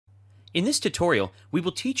In this tutorial, we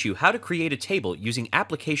will teach you how to create a table using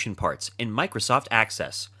application parts in Microsoft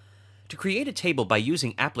Access. To create a table by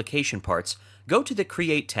using application parts, go to the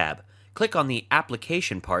Create tab, click on the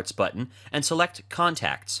Application Parts button, and select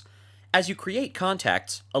Contacts. As you create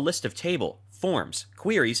contacts, a list of table, forms,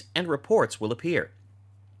 queries, and reports will appear.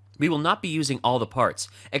 We will not be using all the parts,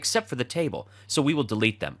 except for the table, so we will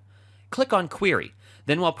delete them. Click on Query,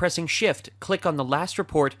 then while pressing Shift, click on the last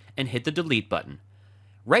report and hit the Delete button.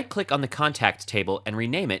 Right-click on the contact table and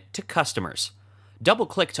rename it to Customers.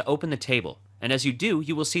 Double-click to open the table, and as you do,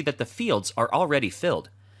 you will see that the fields are already filled.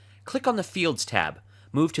 Click on the Fields tab,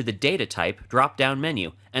 move to the Data Type drop-down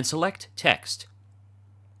menu, and select Text.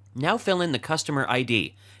 Now fill in the customer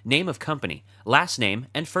ID, name of company, last name,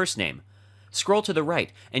 and first name. Scroll to the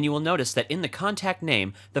right, and you will notice that in the contact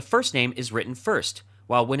name, the first name is written first,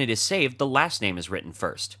 while when it is saved, the last name is written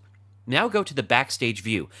first. Now go to the Backstage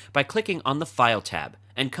view by clicking on the File tab,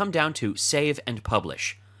 and come down to Save and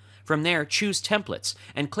Publish. From there, choose Templates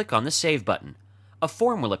and click on the Save button. A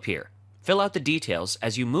form will appear. Fill out the details.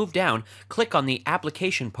 As you move down, click on the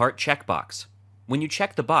Application Part checkbox. When you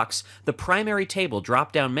check the box, the Primary Table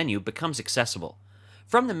drop-down menu becomes accessible.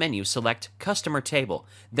 From the menu, select Customer Table,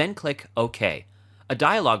 then click OK. A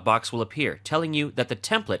dialog box will appear telling you that the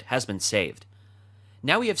template has been saved.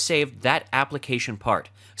 Now we have saved that application part,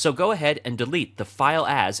 so go ahead and delete the File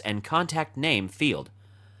As and Contact Name field.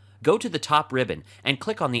 Go to the top ribbon and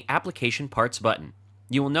click on the Application Parts button.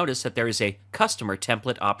 You will notice that there is a Customer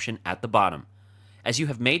Template option at the bottom. As you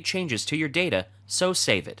have made changes to your data, so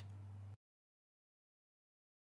save it.